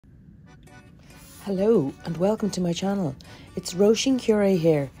Hello and welcome to my channel. It's Roisin Curie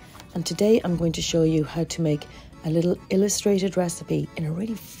here, and today I'm going to show you how to make a little illustrated recipe in a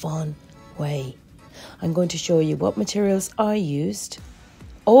really fun way. I'm going to show you what materials I used,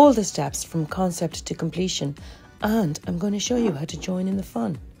 all the steps from concept to completion, and I'm going to show you how to join in the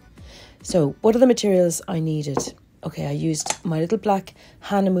fun. So what are the materials I needed? Okay, I used my little black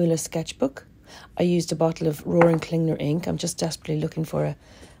Hahnemühle sketchbook. I used a bottle of Roaring Klingner ink. I'm just desperately looking for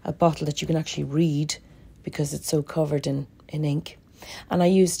a bottle that you can actually read because it's so covered in ink. And I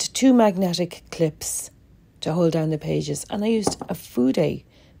used 2 magnetic clips to hold down the pages. And I used a Fude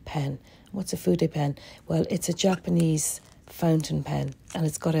pen. What's a Fude pen? Well, it's a Japanese fountain pen, and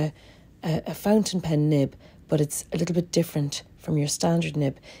it's got a fountain pen nib, but it's a little bit different from your standard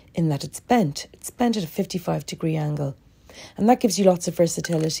nib in that it's bent. It's bent at a 55-degree angle. And that gives you lots of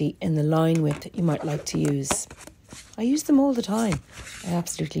versatility in the line width that you might like to use. I use them all the time. I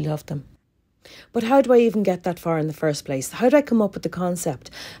absolutely love them. But how do I even get that far in the first place? How do I come up with the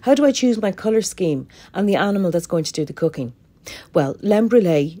concept? How do I choose my colour scheme and the animal that's going to do the cooking? Well, lemon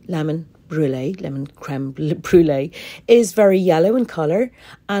creme brulee is very yellow in colour,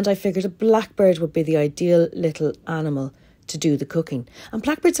 and I figured a blackbird would be the ideal little animal to do the cooking. And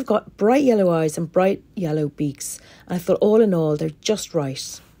blackbirds have got bright yellow eyes and bright yellow beaks, and I thought all in all they're just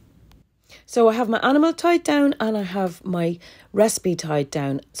right. So I have my animal tied down and I have my recipe tied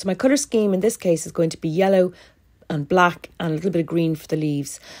down. So my colour scheme in this case is going to be yellow and black and a little bit of green for the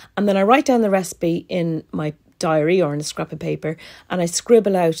leaves. And then I write down the recipe in my diary or in a scrap of paper, and I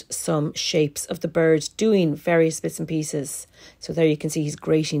scribble out some shapes of the bird doing various bits and pieces. So there you can see he's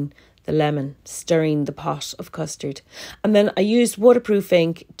grating the lemon, stirring the pot of custard. And then I used waterproof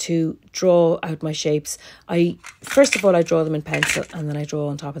ink to draw out my shapes. First of all, I draw them in pencil, and then I draw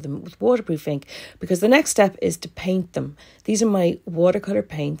on top of them with waterproof ink, because the next step is to paint them. These are my watercolour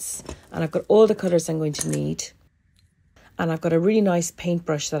paints, and I've got all the colours I'm going to need. And I've got a really nice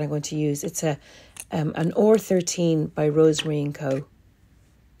paintbrush that I'm going to use. It's an R13 by Rosemary & Co. And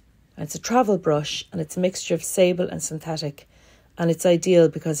it's a travel brush, and it's a mixture of sable and synthetic. And it's ideal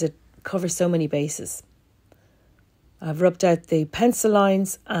because it covers so many bases. I've rubbed out the pencil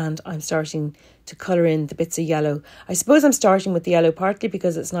lines and I'm starting to colour in the bits of yellow. I suppose I'm starting with the yellow partly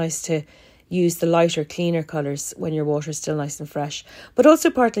because it's nice to use the lighter, cleaner colours when your water is still nice and fresh, but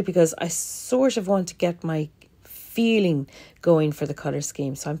also partly because I sort of want to get my feeling going for the colour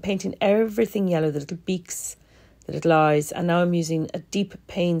scheme. So I'm painting everything yellow, the little beaks, the little eyes, and now I'm using a deep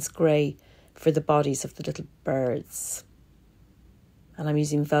Payne's grey for the bodies of the little birds. And I'm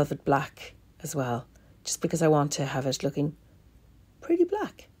using velvet black as well, just because I want to have it looking pretty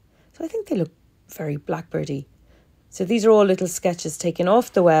black. So I think they look very blackbirdy. So these are all little sketches taken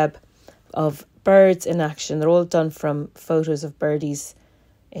off the web of birds in action. They're all done from photos of birdies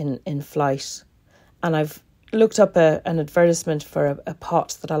in flight. And I've looked up an advertisement for a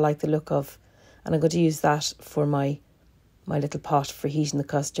pot that I like the look of, and I'm going to use that for my little pot for heating the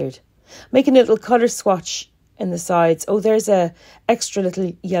custard. Making a little colour swatch in the sides. Oh, there's a extra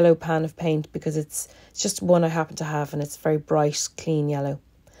little yellow pan of paint because it's just one I happen to have, and it's very bright, clean yellow.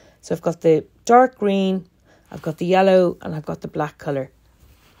 So I've got the dark green, I've got the yellow, and I've got the black colour.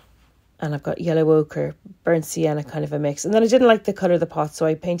 And I've got yellow ochre, burnt sienna, kind of a mix. And then I didn't like the colour of the pot, so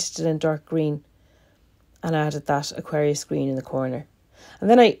I painted it in dark green and added that Aquarius green in the corner. And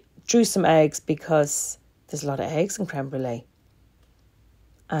then I drew some eggs because there's a lot of eggs in creme brulee.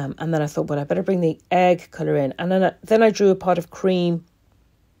 And then I thought, well, I better bring the egg colour in. And then I drew a pot of cream.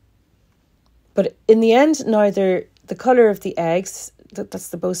 But in the end, neither the colour of the eggs, that's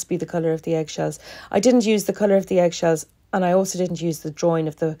supposed to be the colour of the eggshells. I didn't use the colour of the eggshells, and I also didn't use the drawing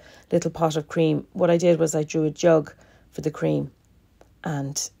of the little pot of cream. What I did was I drew a jug for the cream,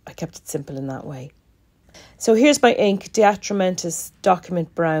 and I kept it simple in that way. So here's my ink, Diatramentus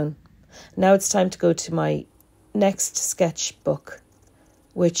Document Brown. Now it's time to go to my next sketchbook,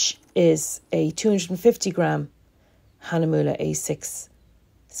 which is a 250 gram Hahnemühle A6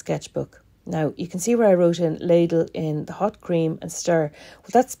 sketchbook. Now you can see where I wrote in ladle in the hot cream and stir. Well,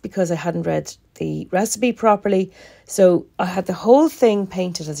 that's because I hadn't read the recipe properly. So I had the whole thing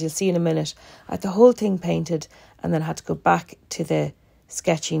painted, as you'll see in a minute. I had the whole thing painted, and then I had to go back to the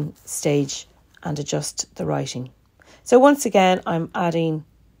sketching stage and adjust the writing. So once again, I'm adding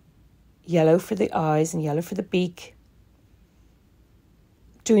yellow for the eyes and yellow for the beak,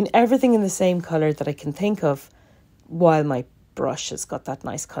 doing everything in the same colour that I can think of while my brush has got that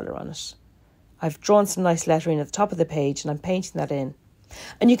nice colour on it. I've drawn some nice lettering at the top of the page and I'm painting that in.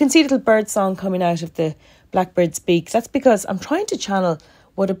 And you can see a little bird song coming out of the blackbird's beak. That's because I'm trying to channel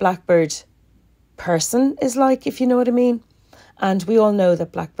what a blackbird person is like, if you know what I mean. And we all know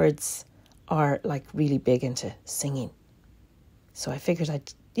that blackbirds are like really big into singing. So I figured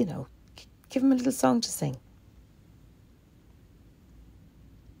I'd, give them a little song to sing.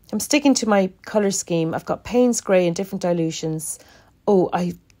 I'm sticking to my colour scheme. I've got Payne's grey in different dilutions. Oh,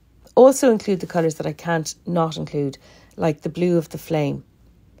 I also include the colours that I can't not include, like the blue of the flame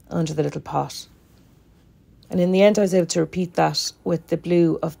under the little pot. And in the end, I was able to repeat that with the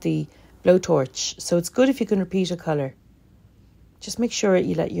blue of the blowtorch. So it's good if you can repeat a colour. Just make sure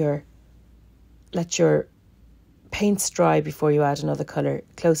you let your paints dry before you add another colour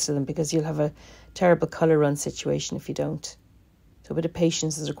close to them, because you'll have a terrible colour run situation if you don't. So a bit of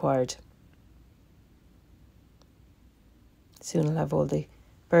patience is required. Soon I'll have all the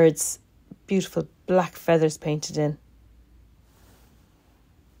birds' beautiful black feathers painted in.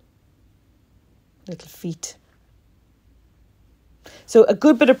 Little feet. So a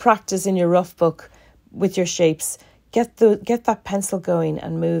good bit of practice in your rough book with your shapes. Get that pencil going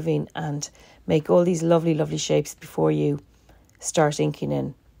and moving and make all these lovely, lovely shapes before you start inking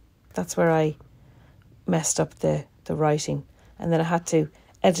in. That's where I messed up the writing. And then I had to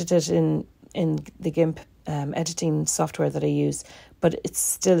edit it in the GIMP editing software that I use, but it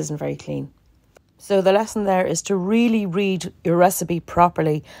still isn't very clean. So the lesson there is to really read your recipe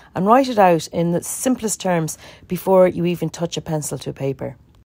properly and write it out in the simplest terms before you even touch a pencil to a paper.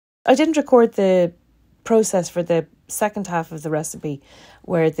 I didn't record the process for the second half of the recipe,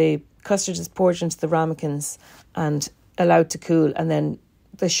 where the custard is poured into the ramekins and allowed to cool, and then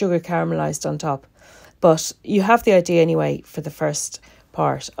the sugar caramelised on top. But you have the idea anyway for the first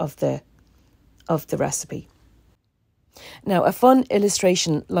part of the recipe. Now, a fun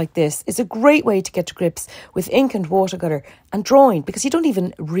illustration like this is a great way to get to grips with ink and watercolour and drawing, because you don't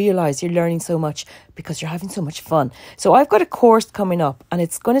even realise you're learning so much because you're having so much fun. So I've got a course coming up, and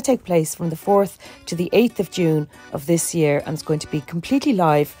it's going to take place from the 4th to the 8th of June of this year, and it's going to be completely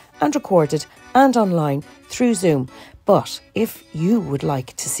live and recorded and online through Zoom. But if you would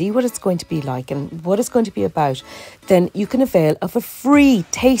like to see what it's going to be like and what it's going to be about, then you can avail of a free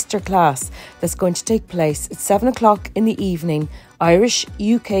taster class that's going to take place at 7 o'clock in the evening, Irish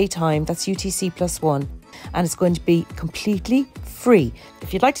UK time, that's UTC +1. And it's going to be completely free.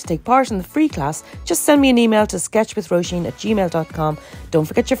 If you'd like to take part in the free class, just send me an email to sketchwithroisin@gmail.com. Don't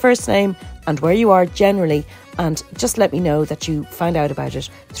forget your first name and where you are generally, and just let me know that you found out about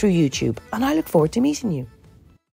it through YouTube. And I look forward to meeting you.